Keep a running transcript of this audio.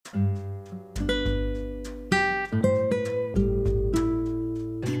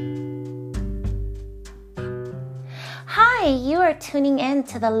for tuning in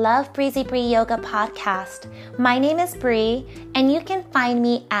to the Love Breezy Bree Yoga podcast. My name is Bree, and you can find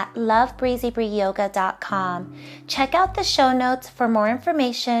me at lovebreezybreeyoga.com. Check out the show notes for more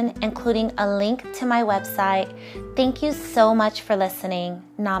information, including a link to my website. Thank you so much for listening.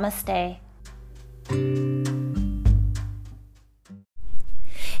 Namaste.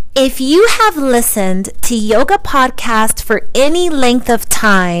 If you have listened to yoga podcast for any length of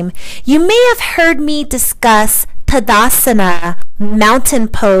time, you may have heard me discuss Tadasana, mountain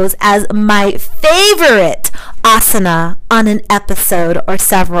pose, as my favorite asana on an episode or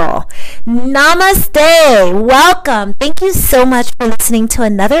several. Namaste! Welcome! Thank you so much for listening to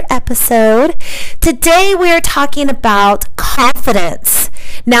another episode. Today we are talking about confidence.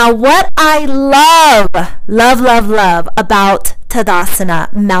 Now, what I love about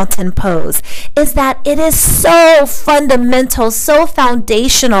Tadasana, mountain pose, is that it is so fundamental, so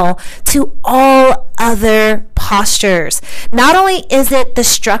foundational to all other postures. Not only is it the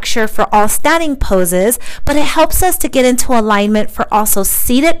structure for all standing poses, but it helps us to get into alignment for also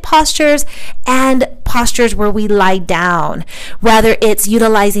seated postures and postures where we lie down. Whether it's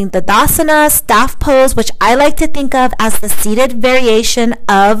utilizing the Tadasana, staff pose, which I like to think of as the seated variation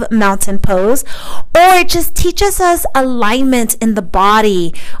of mountain pose, or it just teaches us alignment in the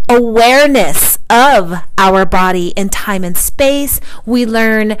body, awareness of our in time and space. We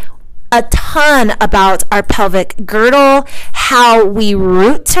learn a ton about our pelvic girdle, how we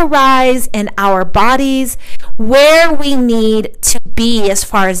root to rise in our bodies, where we need to be as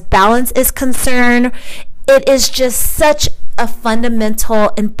far as balance is concerned. It is just such a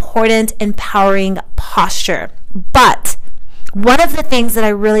fundamental, important, empowering posture. But one of the things that I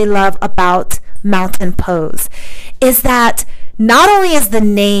really love about mountain pose is that not only is the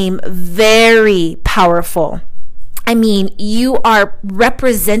name very powerful, I mean, you are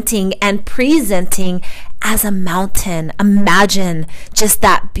representing and presenting as a mountain. Imagine just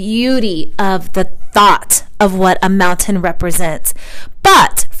that beauty of the thought of what a mountain represents.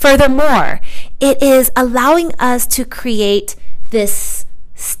 But furthermore, it is allowing us to create this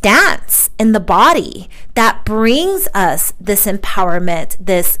stance in the body that brings us this empowerment,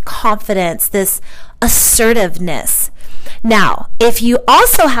 this confidence, this assertiveness. Now, if you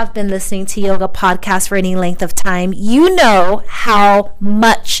also have been listening to yoga podcasts for any length of time, you know how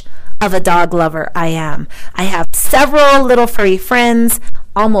much of a dog lover I am. I have several little furry friends,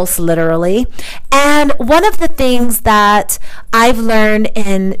 almost literally. And one of the things that I've learned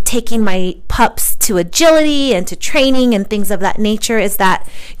in taking my pups to agility and to training and things of that nature is that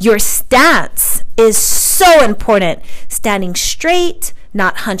your stance is so important. Standing straight,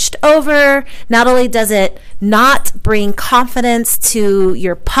 not hunched over. Not only does it not bring confidence to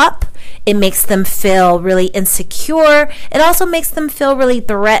your pup, it makes them feel really insecure. It also makes them feel really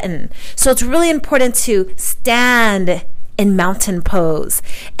threatened. So it's really important to stand in mountain pose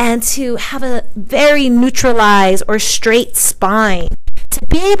and to have a very neutralized or straight spine, to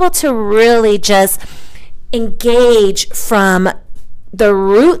be able to really just engage from the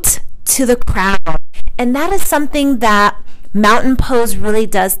root to the crown. And that is something that mountain pose really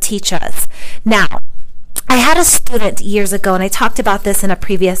does teach us. Now, I had a student years ago, and I talked about this in a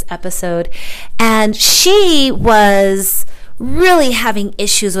previous episode, and she was really having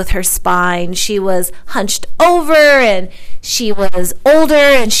issues with her spine. She was hunched over, and she was older,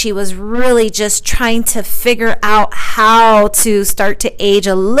 and she was really just trying to figure out how to start to age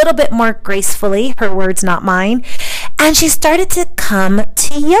a little bit more gracefully. Her words, not mine. And she started to come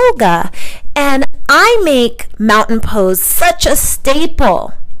to yoga. And I make mountain pose such a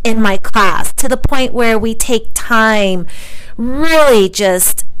staple in my class, to the point where we take time really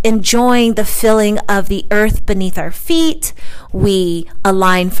just enjoying the feeling of the earth beneath our feet. We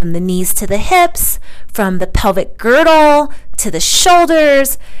align from the knees to the hips, from the pelvic girdle to the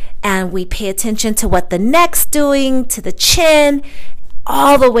shoulders, and we pay attention to what the neck's doing, to the chin,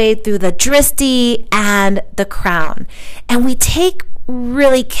 all the way through the drishti and the crown. And we take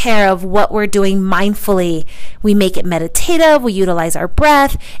really care of what we're doing mindfully. We make it meditative, we utilize our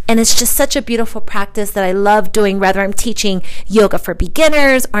breath, and it's just such a beautiful practice that I love doing, whether I'm teaching yoga for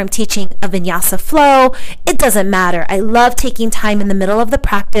beginners or I'm teaching a vinyasa flow. It doesn't matter. I love taking time in the middle of the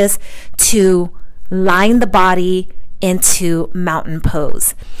practice to line the body into mountain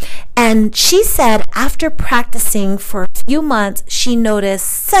pose. And she said after practicing for a few months, she noticed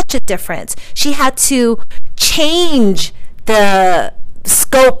such a difference. She had to change the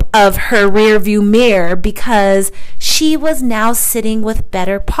scope of her rear view mirror because she was now sitting with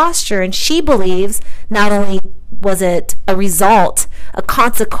better posture. And she believes not only was it a result, a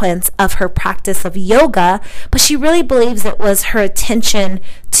consequence of her practice of yoga, but she really believes it was her attention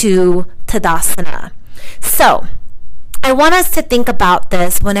to Tadasana. So I want us to think about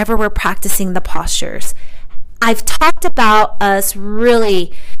this whenever we're practicing the postures. I've talked about us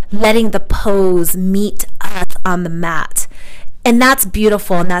really letting the pose meet us on the mat. And that's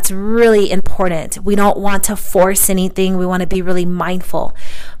beautiful, and that's really important. We don't want to force anything. We want to be really mindful.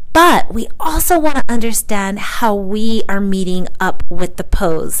 But we also want to understand how we are meeting up with the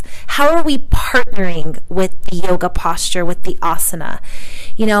pose. How are we partnering with the yoga posture, with the asana?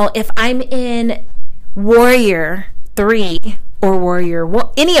 You know, if I'm in Warrior 3 or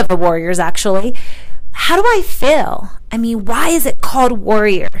any of the warriors actually, how do I feel? I mean, why is it called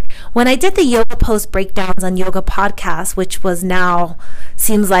warrior? When I did the yoga pose breakdowns on Yoga Podcast, which was now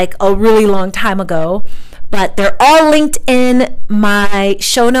seems like a really long time ago, but they're all linked in my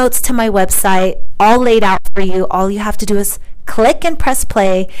show notes to my website, all laid out for you. All you have to do is click and press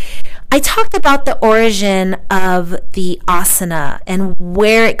play. I talked about the origin of the asana and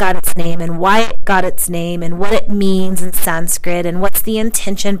where it got its name and why it got its name and what it means in Sanskrit and what's the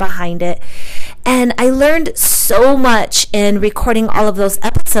intention behind it. And I learned so much in recording all of those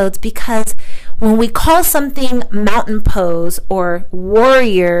episodes, because when we call something mountain pose or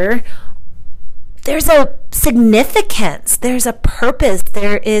warrior, there's a significance, there's a purpose,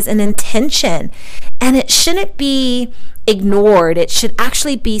 there is an intention, and it shouldn't be ignored. It should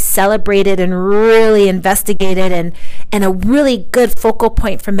actually be celebrated and really investigated, and a really good focal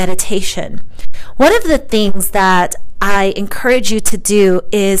point for meditation. One of the things that I encourage you to do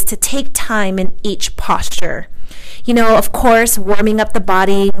is to take time in each posture. You know, of course, warming up the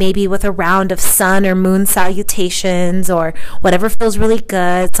body, maybe with a round of sun or moon salutations or whatever feels really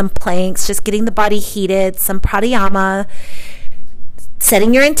good, some planks, just getting the body heated, some pranayama,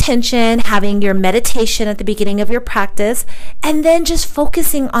 setting your intention, having your meditation at the beginning of your practice, and then just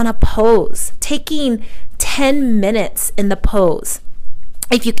focusing on a pose, taking 10 minutes in the pose.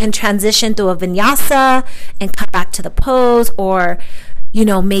 If you can transition to a vinyasa and come back to the pose, or you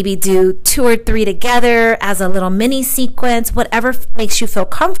know, maybe do 2 or 3 together as a little mini sequence, whatever makes you feel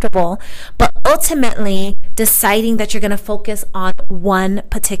comfortable, but ultimately deciding that you're going to focus on one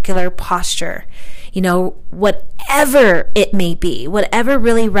particular posture. You know, whatever it may be, whatever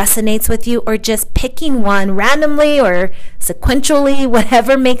really resonates with you, or just picking one randomly or sequentially,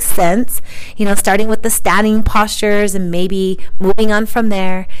 whatever makes sense, you know, starting with the standing postures and maybe moving on from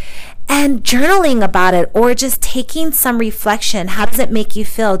there. And journaling about it, or just taking some reflection. How does it make you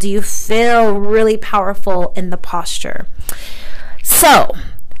feel? Do you feel really powerful in the posture? So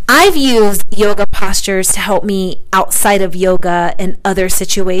I've used yoga postures to help me outside of yoga in other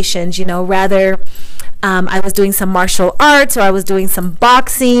situations. You know, rather I was doing some martial arts, or I was doing some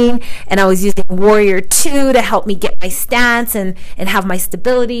boxing, and I was using Warrior 2 to help me get my stance and have my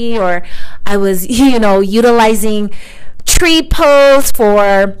stability, or I was, you know, utilizing tree pose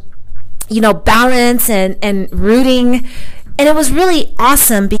for, you know, balance and rooting. And it was really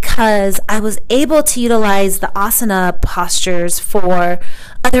awesome because I was able to utilize the asana postures for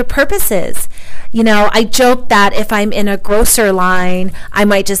other purposes. You know, I joke that if I'm in a grocer line, I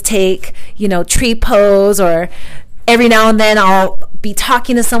might just take, you know, tree pose, or every now and then I'll be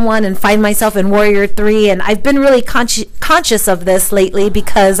talking to someone and find myself in Warrior 3. And I've been really conscious of this lately,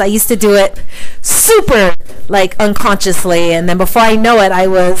 because I used to do it super like unconsciously. And then before I know it, I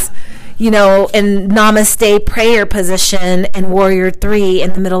was, you know, in namaste prayer position in Warrior 3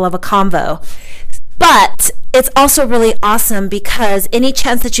 in the middle of a convo. But it's also really awesome because any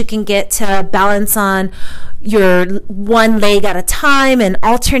chance that you can get to balance on your one leg at a time and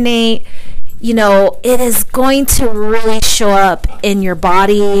alternate, you know, it is going to really show up in your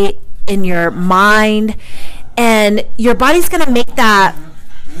body, in your mind, and your body's going to make that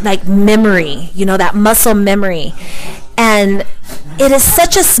like memory, you know, that muscle memory. And it is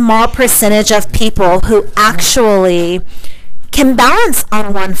such a small percentage of people who actually can balance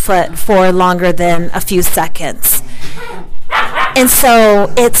on one foot for longer than a few seconds. And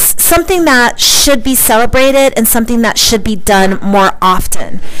so it's something that should be celebrated and something that should be done more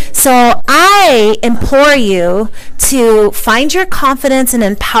often. So I implore you to find your confidence and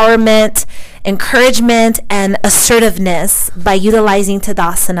empowerment, encouragement, and assertiveness by utilizing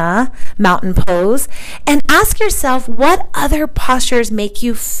Tadasana, mountain pose, and ask yourself, what other postures make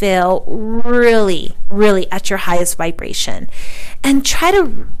you feel really, really at your highest vibration? And try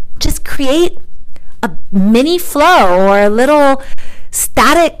to just create a mini flow or a little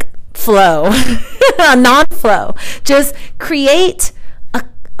static flow, a non-flow. Just create a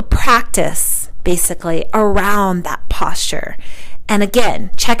practice basically around that posture. And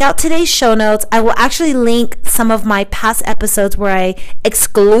again, check out today's show notes. I will actually link some of my past episodes where I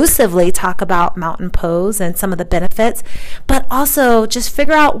exclusively talk about mountain pose and some of the benefits, but also just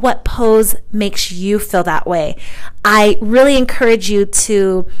figure out what pose makes you feel that way. I really encourage you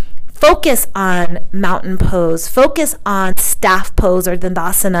to focus on mountain pose, focus on staff pose or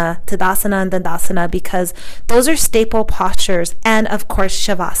Tadasana and Dandasana, because those are staple postures. And of course,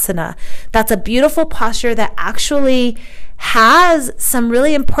 Shavasana. That's a beautiful posture that actually has some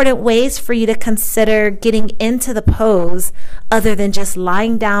really important ways for you to consider getting into the pose other than just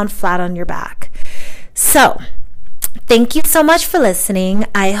lying down flat on your back. So, thank you so much for listening.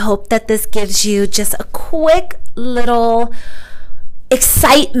 I hope that this gives you just a quick little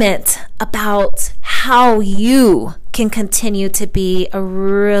excitement about how you can continue to be a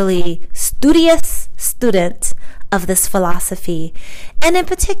really studious student of this philosophy, and in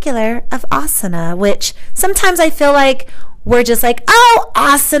particular of asana, which sometimes I feel like we're just like, oh,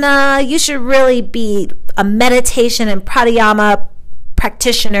 asana, you should really be a meditation and pranayama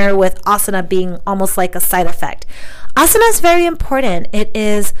practitioner, with asana being almost like a side effect. Asana is very important. It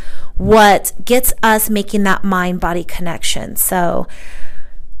is what gets us making that mind-body connection. So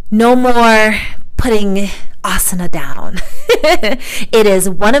no more putting asana down. It is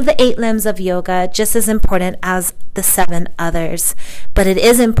one of the 8 limbs of yoga, just as important as the 7 others. But it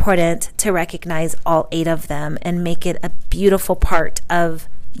is important to recognize all 8 of them and make it a beautiful part of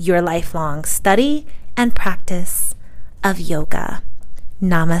your lifelong study and practice of yoga.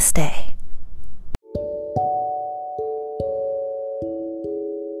 Namaste.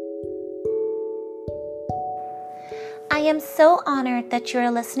 I am so honored that you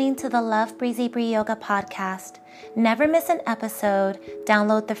are listening to the Love Breezy Bree Yoga podcast. Never miss an episode.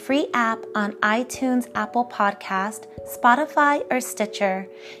 Download the free app on iTunes, Apple Podcast, Spotify, or Stitcher.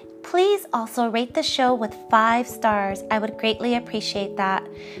 Please also rate the show with 5 stars. I would greatly appreciate that.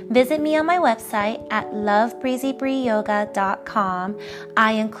 Visit me on my website at lovebreezybreeyoga.com.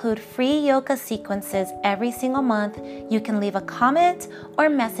 I include free yoga sequences every single month. You can leave a comment or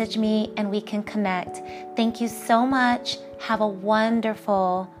message me and we can connect. Thank you so much. Have a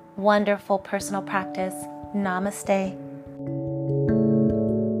wonderful, wonderful personal practice. Namaste.